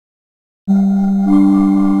Hey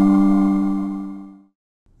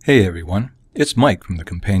everyone, it's Mike from the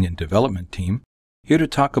Companion Development Team, here to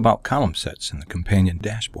talk about column sets in the Companion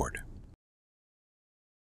Dashboard.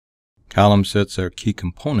 Column sets are key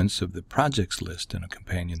components of the projects list in a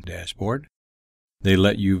Companion Dashboard. They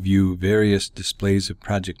let you view various displays of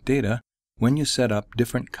project data when you set up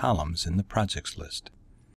different columns in the projects list.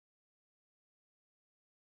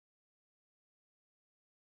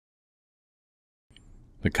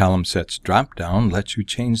 The Column Sets drop-down lets you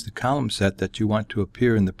change the column set that you want to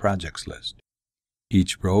appear in the projects list.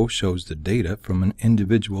 Each row shows the data from an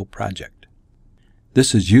individual project.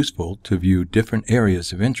 This is useful to view different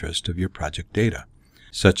areas of interest of your project data,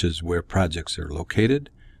 such as where projects are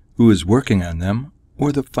located, who is working on them,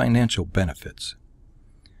 or the financial benefits.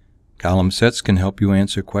 Column sets can help you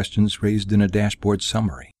answer questions raised in a dashboard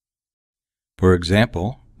summary. For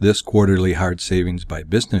example, this quarterly hard savings by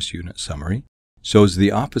business unit summary shows the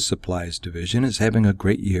office supplies division is having a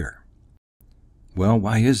great year. Well,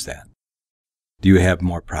 why is that? Do you have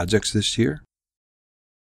more projects this year?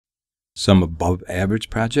 Some above average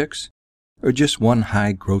projects? Or just one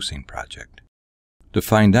high grossing project? To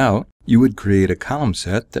find out, you would create a column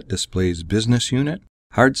set that displays business unit,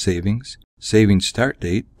 hard savings, savings start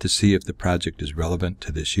date to see if the project is relevant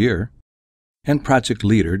to this year, and project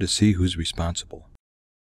leader to see who's responsible.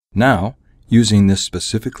 Now, using this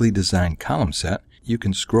specifically designed column set, you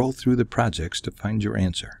can scroll through the projects to find your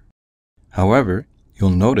answer. However, you'll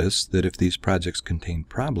notice that if these projects contain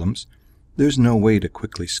problems, there's no way to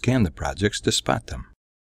quickly scan the projects to spot them.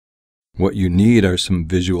 What you need are some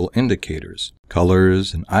visual indicators,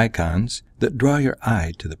 colors, and icons that draw your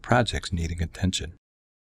eye to the projects needing attention.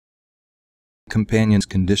 Companion's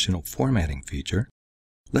Conditional Formatting feature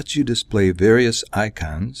lets you display various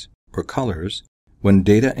icons or colors when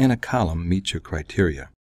data in a column meets your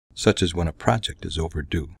criteria, such as when a project is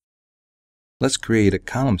overdue. Let's create a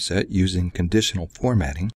column set using conditional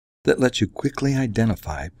formatting that lets you quickly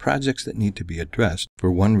identify projects that need to be addressed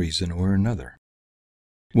for one reason or another.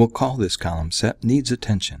 We'll call this column set Needs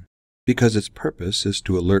Attention because its purpose is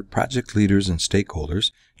to alert project leaders and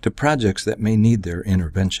stakeholders to projects that may need their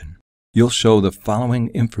intervention. You'll show the following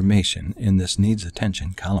information in this Needs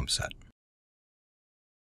Attention column set.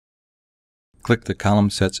 Click the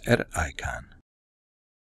Column Sets Edit icon.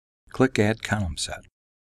 Click Add Column Set.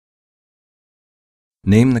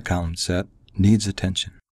 Name the column set Needs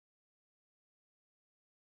Attention.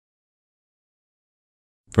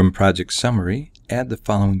 From Project Summary, add the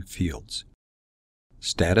following fields: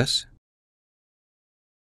 Status,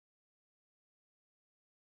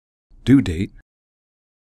 Due Date,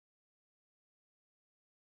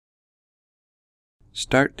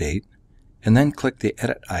 Start Date, and then click the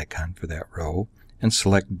Edit icon for that row and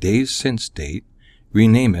select Days Since Date,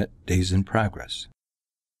 rename it Days in Progress.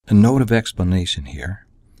 A note of explanation here.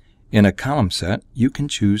 In a column set, you can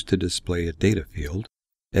choose to display a data field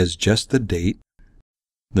as just the date,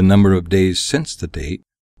 the number of days since the date,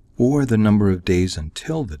 or the number of days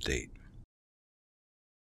until the date.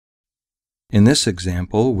 In this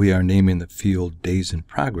example, we are naming the field Days in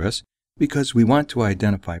Progress because we want to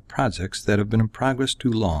identify projects that have been in progress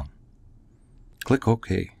too long. Click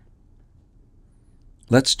OK.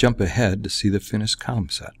 Let's jump ahead to see the finished column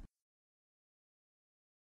set.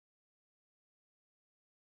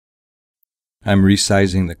 I'm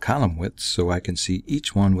resizing the column widths so I can see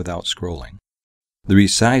each one without scrolling. The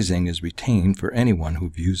resizing is retained for anyone who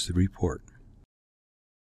views the report.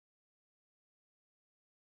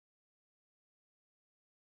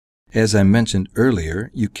 As I mentioned earlier,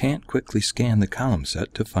 you can't quickly scan the column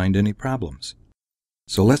set to find any problems.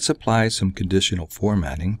 So let's apply some conditional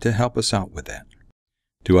formatting to help us out with that.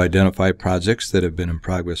 To identify projects that have been in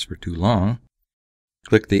progress for too long,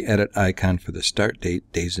 click the Edit icon for the Start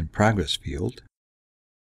Date Days in Progress field,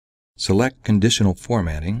 select Conditional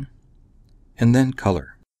Formatting, and then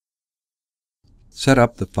Color. Set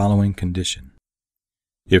up the following condition.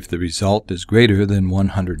 If the result is greater than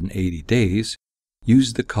 180 days,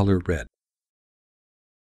 use the color red.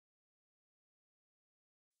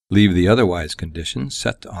 Leave the otherwise condition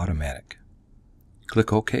set to automatic.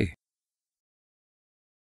 Click OK.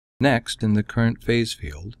 Next, in the Current Phase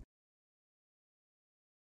field,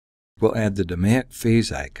 we'll add the DMAIC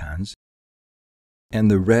phase icons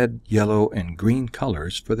and the red, yellow, and green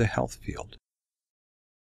colors for the Health field.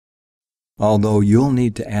 Although you'll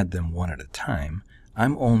need to add them one at a time,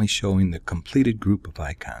 I'm only showing the completed group of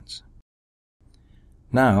icons.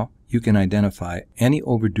 Now, you can identify any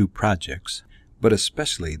overdue projects, but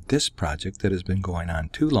especially this project that has been going on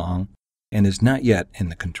too long and is not yet in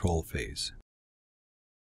the control phase.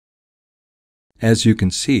 As you can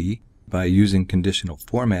see, By using conditional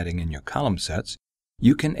formatting in your column sets,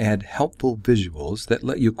 you can add helpful visuals that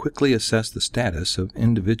let you quickly assess the status of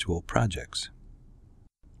individual projects.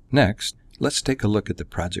 Next, let's take a look at the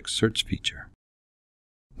Project Search feature.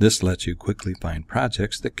 This lets you quickly find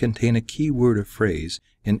projects that contain a keyword or phrase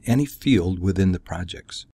in any field within the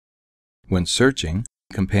projects. When searching,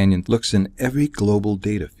 Companion looks in every global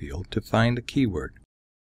data field to find a keyword,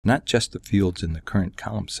 not just the fields in the current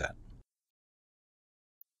column set.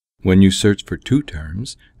 When you search for two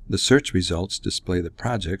terms, the search results display the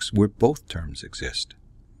projects where both terms exist.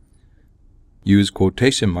 Use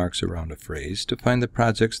quotation marks around a phrase to find the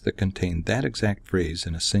projects that contain that exact phrase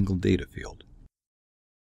in a single data field.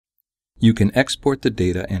 You can export the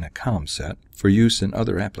data in a column set for use in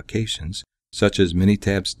other applications, such as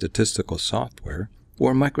Minitab statistical software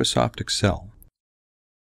or Microsoft Excel.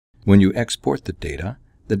 When you export the data,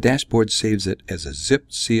 the dashboard saves it as a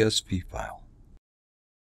zipped CSV file.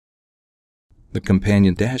 The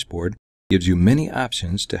Companion dashboard gives you many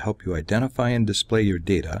options to help you identify and display your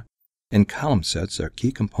data, and column sets are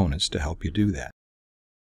key components to help you do that.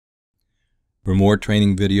 For more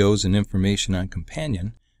training videos and information on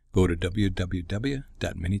Companion, go to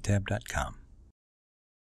www.minitab.com.